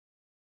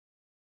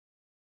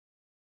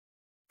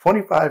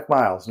25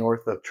 miles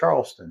north of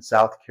Charleston,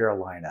 South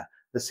Carolina,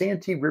 the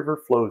Santee River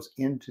flows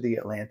into the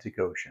Atlantic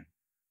Ocean.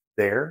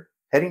 There,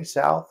 heading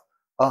south,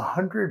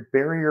 100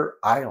 barrier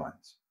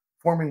islands,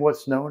 forming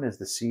what's known as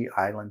the Sea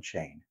Island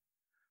Chain.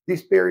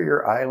 These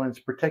barrier islands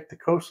protect the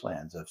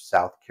coastlands of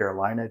South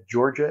Carolina,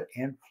 Georgia,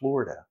 and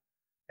Florida.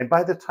 And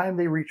by the time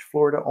they reach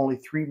Florida, only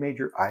three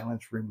major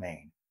islands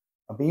remain: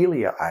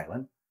 Amelia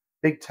Island,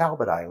 Big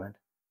Talbot Island,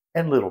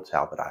 and Little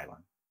Talbot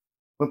Island.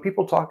 When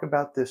people talk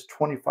about this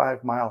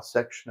 25-mile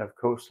section of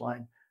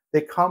coastline,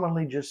 they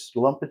commonly just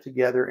lump it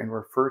together and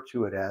refer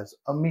to it as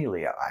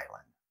Amelia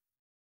Island.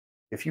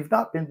 If you've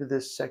not been to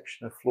this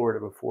section of Florida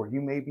before, you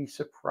may be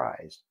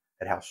surprised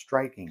at how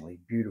strikingly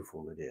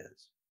beautiful it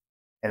is.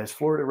 And as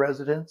Florida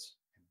residents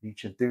and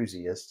beach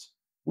enthusiasts,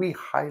 we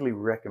highly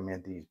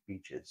recommend these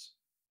beaches.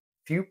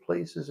 Few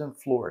places in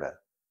Florida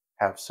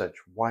have such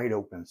wide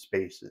open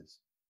spaces,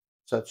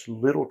 such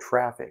little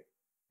traffic,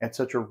 and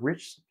such a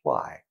rich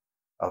supply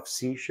of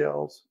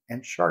seashells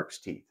and shark's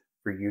teeth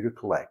for you to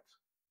collect.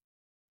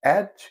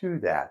 Add to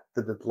that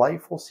the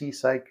delightful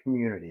seaside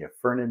community of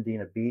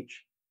Fernandina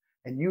Beach,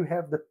 and you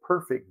have the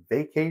perfect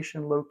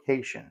vacation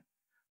location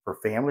for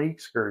family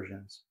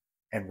excursions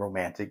and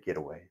romantic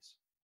getaways.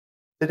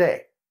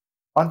 Today,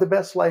 on the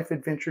Best Life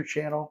Adventure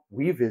channel,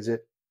 we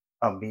visit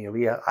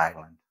Amelia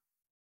Island.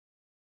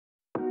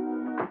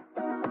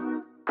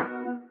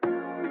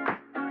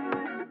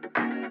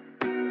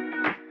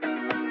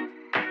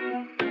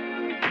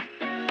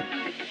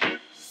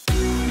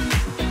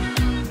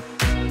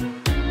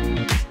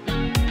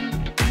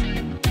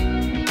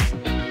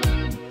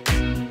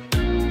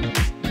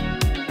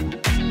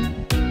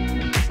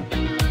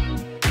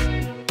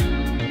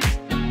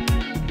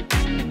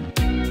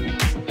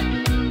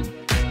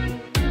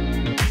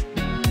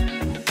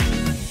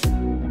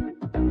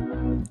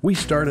 We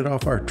started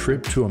off our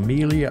trip to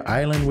Amelia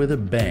Island with a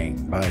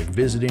bang by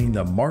visiting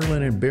the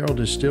Marlin Barrel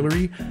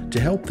Distillery to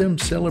help them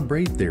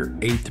celebrate their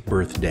 8th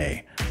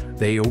birthday.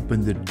 They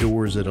opened the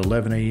doors at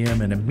 11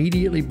 a.m. and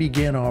immediately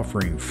began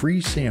offering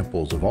free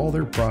samples of all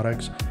their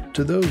products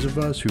to those of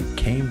us who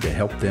came to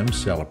help them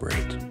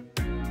celebrate.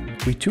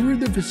 We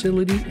toured the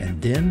facility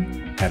and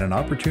then had an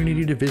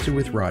opportunity to visit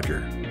with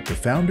Roger, the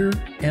founder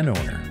and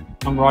owner.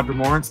 I'm Roger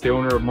Morris, the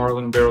owner of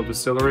Marlin Barrel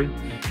Distillery,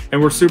 and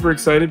we're super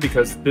excited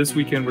because this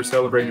weekend we're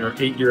celebrating our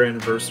 8-year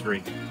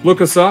anniversary.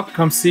 Look us up,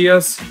 come see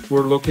us.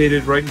 We're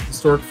located right in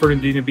historic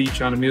Fernandina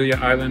Beach on Amelia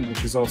Island,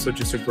 which is also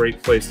just a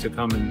great place to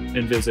come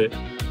and visit.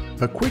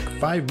 A quick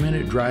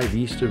 5-minute drive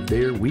east of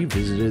there, we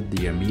visited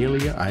the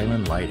Amelia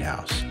Island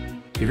Lighthouse.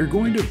 If you're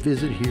going to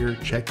visit here,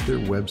 check their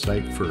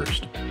website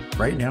first.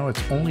 Right now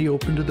it's only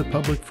open to the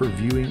public for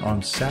viewing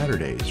on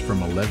Saturdays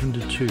from 11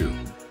 to 2.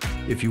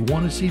 If you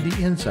want to see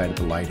the inside of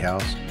the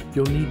lighthouse,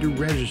 you'll need to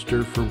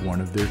register for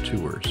one of their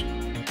tours.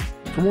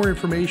 For more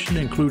information,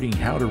 including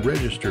how to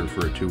register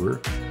for a tour,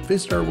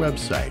 visit our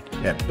website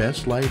at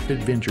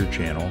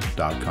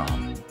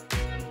bestlifeadventurechannel.com.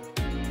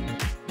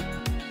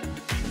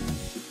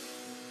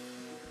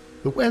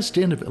 The west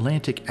end of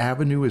Atlantic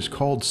Avenue is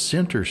called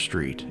Center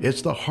Street.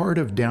 It's the heart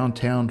of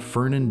downtown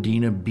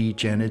Fernandina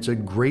Beach, and it's a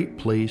great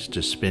place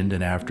to spend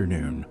an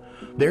afternoon.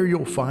 There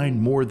you'll find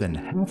more than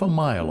half a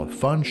mile of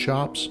fun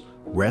shops,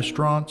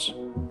 restaurants,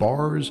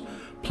 bars,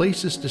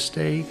 places to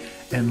stay,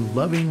 and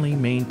lovingly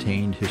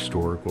maintained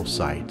historical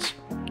sites.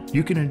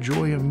 You can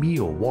enjoy a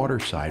meal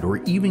waterside or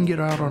even get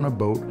out on a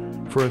boat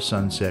for a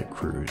sunset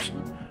cruise.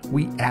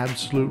 We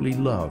absolutely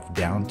love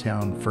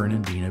downtown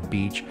Fernandina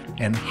Beach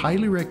and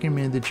highly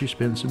recommend that you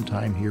spend some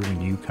time here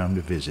when you come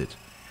to visit.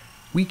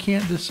 We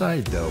can't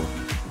decide though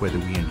whether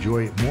we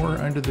enjoy it more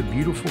under the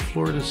beautiful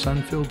Florida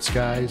sun-filled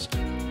skies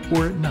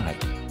or at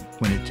night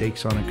when it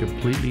takes on a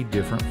completely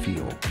different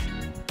feel.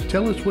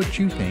 Tell us what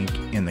you think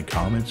in the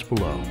comments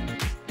below.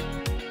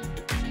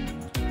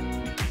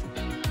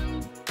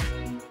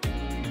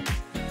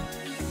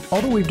 All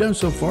that we've done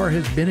so far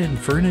has been in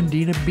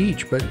Fernandina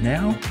Beach, but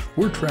now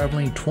we're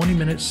traveling 20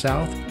 minutes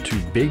south to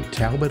Big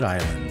Talbot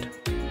Island.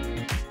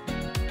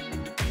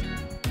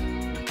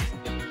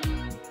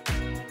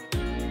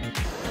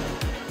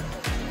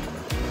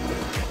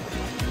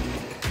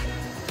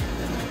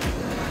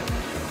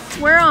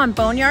 We're on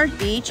Boneyard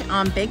Beach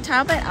on Big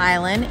Talbot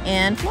Island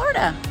in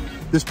Florida.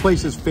 This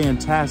place is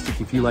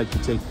fantastic if you like to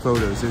take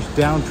photos. There's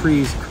down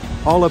trees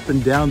all up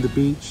and down the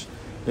beach,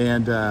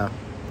 and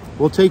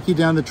we'll take you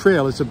down the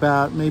trail. It's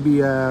about maybe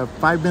a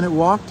 5-minute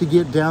walk to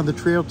get down the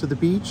trail to the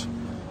beach,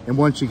 and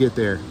once you get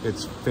there,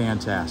 it's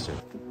fantastic.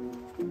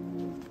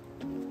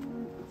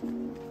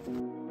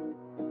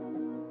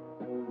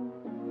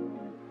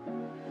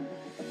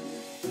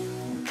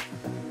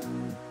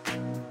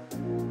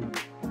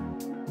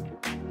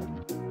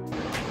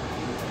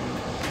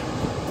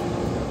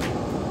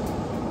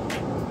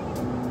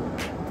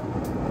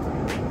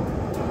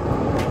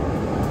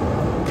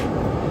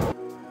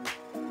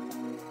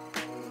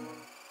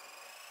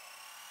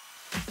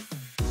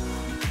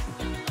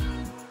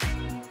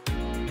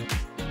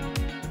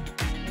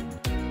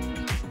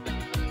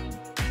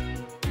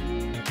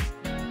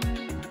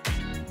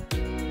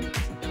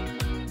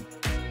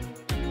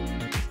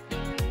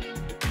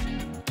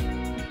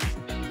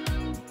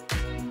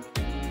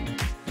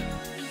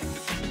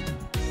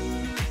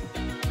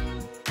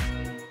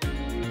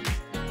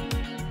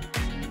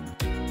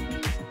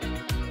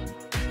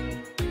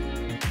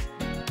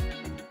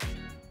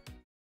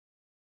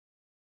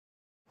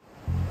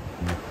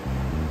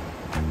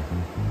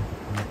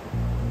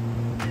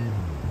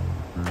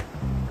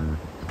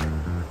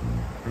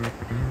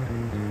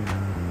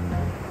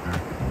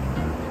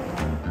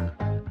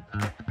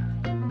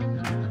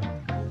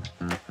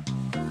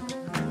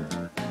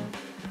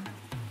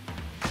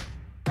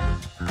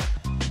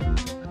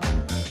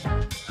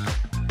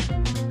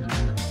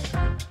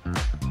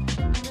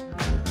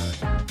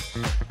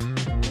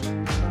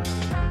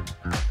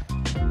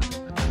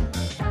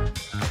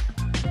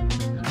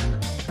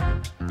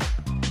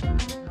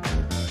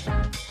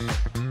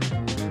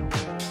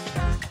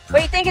 What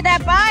do you think of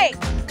that bike?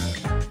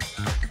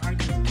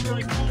 It's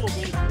really cool, but it's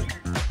weird.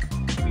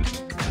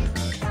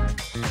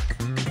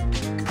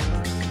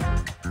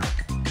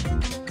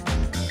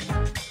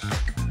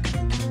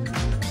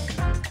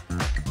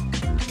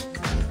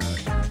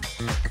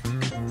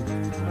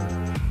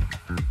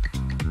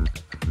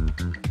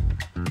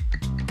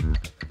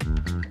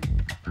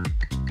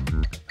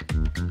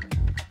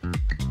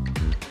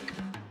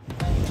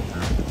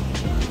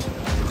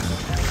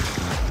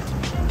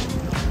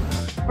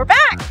 We're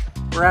back.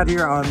 We're out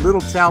here on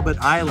Little Talbot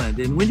Island,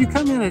 and when you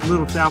come in at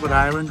Little Talbot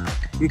Island,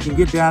 you can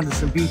get down to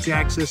some beach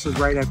accesses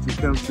right after you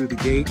come through the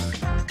gate.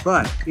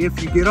 But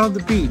if you get on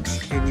the beach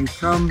and you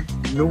come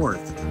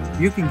north,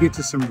 you can get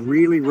to some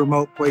really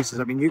remote places.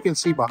 I mean, you can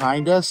see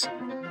behind us,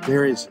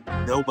 there is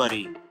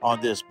nobody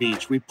on this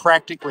beach. We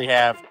practically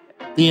have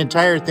the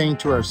entire thing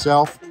to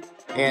ourselves,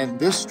 and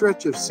this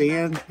stretch of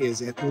sand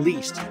is at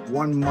least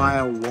 1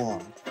 mile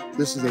long.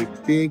 This is a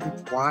big,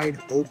 wide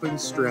open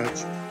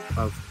stretch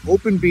of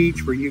open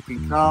beach where you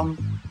can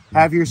come,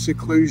 have your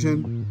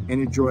seclusion,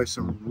 and enjoy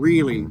some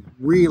really,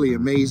 really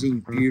amazing,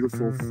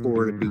 beautiful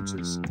Florida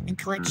beaches. And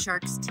collect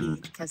shark's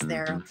teeth because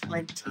there are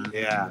plenty.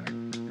 Yeah,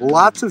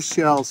 lots of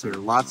shells here,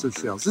 lots of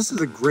shells. This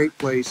is a great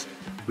place.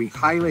 We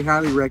highly,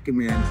 highly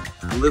recommend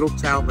Little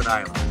Talbot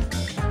Island.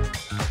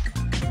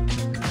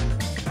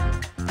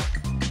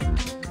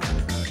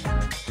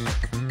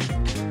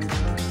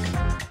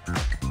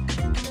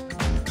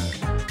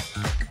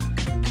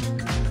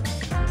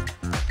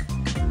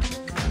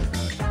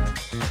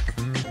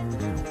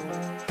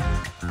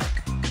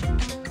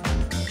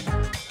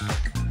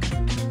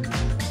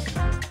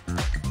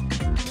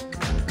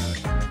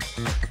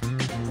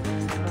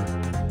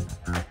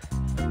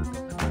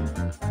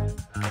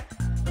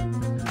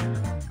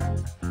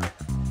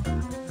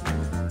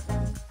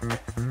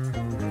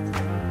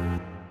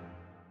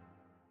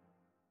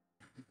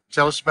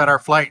 Tell us about our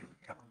flight.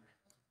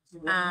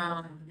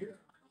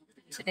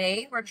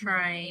 Today we're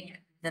trying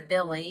the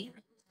Billy,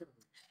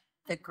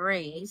 the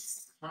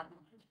Grace, the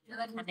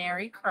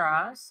Canary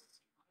Cross,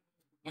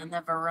 and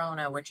the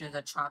Verona, which is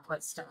a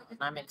chocolate stuff. And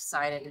I'm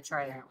excited to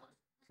try that one.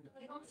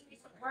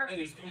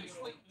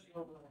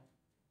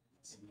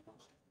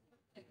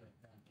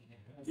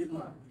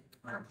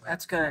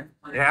 That's good.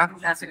 Yeah?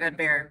 That's a good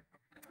beer.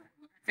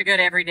 It's a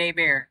good everyday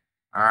beer.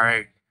 All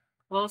right.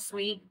 A little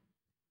sweet.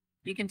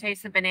 You can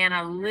taste the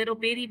banana a little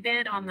bitty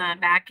bit on the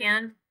back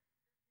end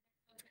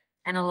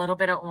and a little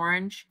bit of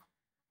orange.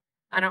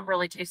 I don't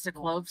really taste the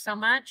clove so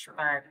much,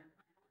 but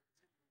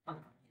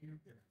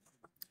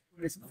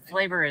this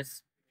flavor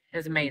is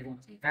amazing.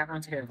 That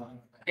one's good.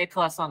 A+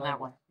 on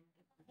that one.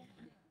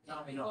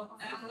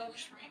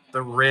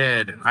 The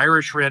red,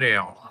 Irish red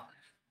ale.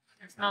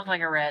 It smells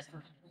like a red.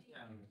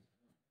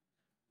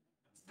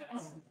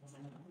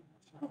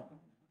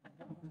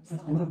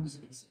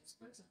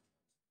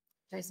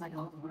 Tastes like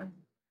a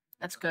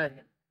That's good.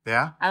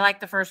 Yeah? I like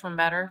the first one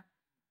better,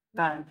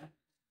 but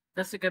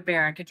this is a good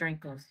beer. I could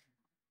drink this.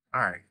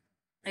 All right.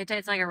 It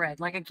tastes like a red,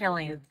 like a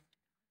Killian.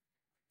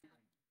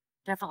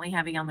 Definitely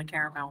heavy on the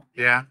caramel.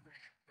 Yeah?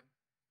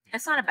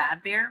 It's not a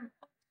bad beer.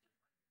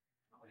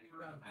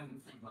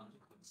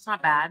 It's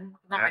not bad.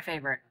 Not my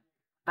favorite,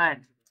 but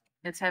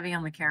it's heavy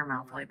on the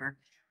caramel flavor.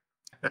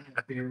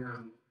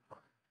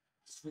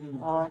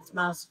 Oh, it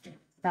smells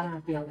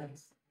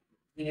fabulous.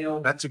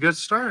 That's a good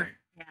start.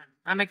 Yeah,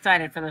 I'm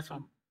excited for this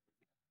one.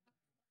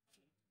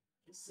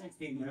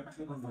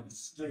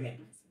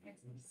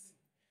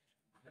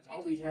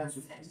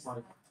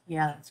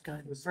 Yeah, that's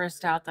good. For a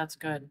stout, that's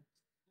good.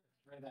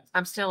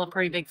 I'm still a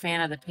pretty big fan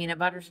of the peanut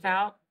butter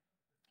stout,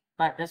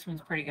 but this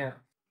one's pretty good.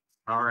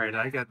 All right,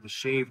 I got the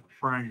shaved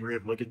prime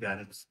rib. Look at that.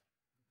 It's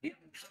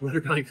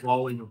literally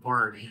falling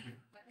apart.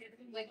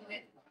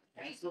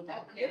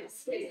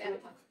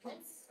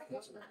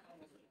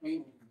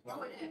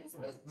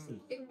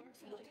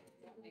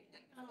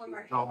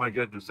 Oh my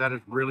goodness, that is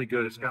really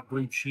good. It's got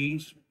blue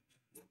cheese.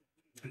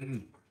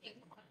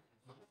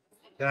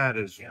 That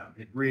is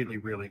really,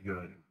 really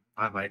good.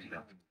 I like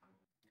that.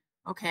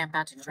 Okay, I'm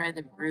about to try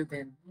the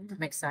Reuben.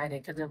 I'm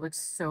excited because it looks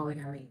so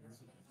yummy.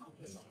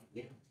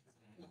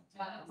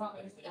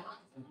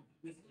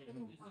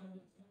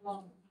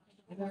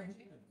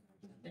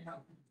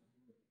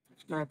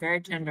 It's good,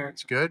 very tender.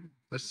 It's good.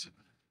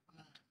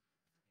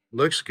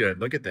 Looks good.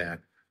 Look at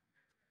that.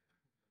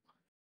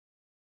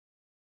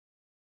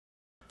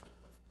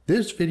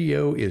 This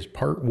video is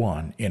part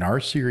 1 in our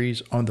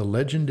series on the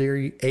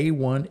legendary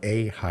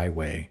A1A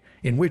Highway,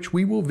 in which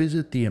we will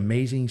visit the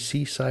amazing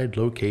seaside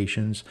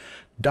locations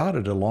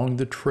dotted along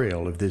the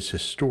trail of this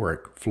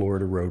historic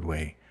Florida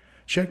roadway.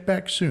 Check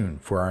back soon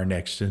for our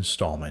next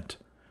installment.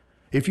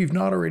 If you've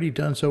not already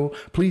done so,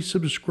 please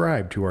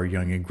subscribe to our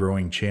Young and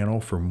Growing channel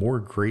for more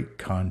great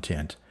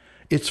content.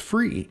 It's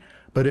free,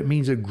 but it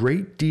means a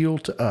great deal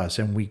to us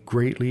and we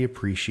greatly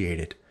appreciate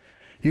it.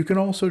 You can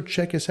also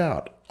check us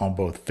out on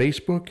both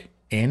Facebook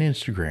and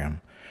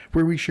Instagram,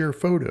 where we share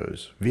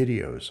photos,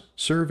 videos,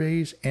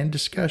 surveys, and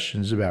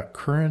discussions about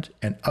current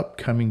and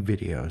upcoming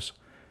videos.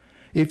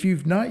 If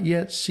you've not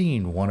yet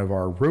seen one of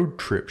our road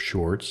trip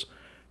shorts,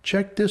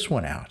 check this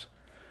one out.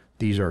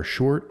 These are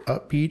short,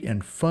 upbeat,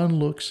 and fun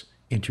looks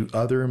into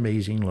other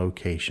amazing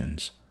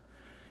locations.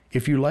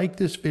 If you like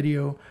this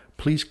video,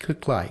 please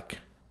click like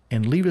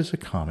and leave us a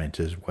comment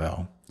as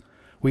well.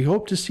 We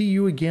hope to see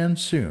you again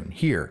soon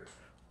here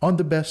on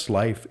the Best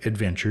Life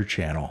Adventure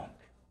channel.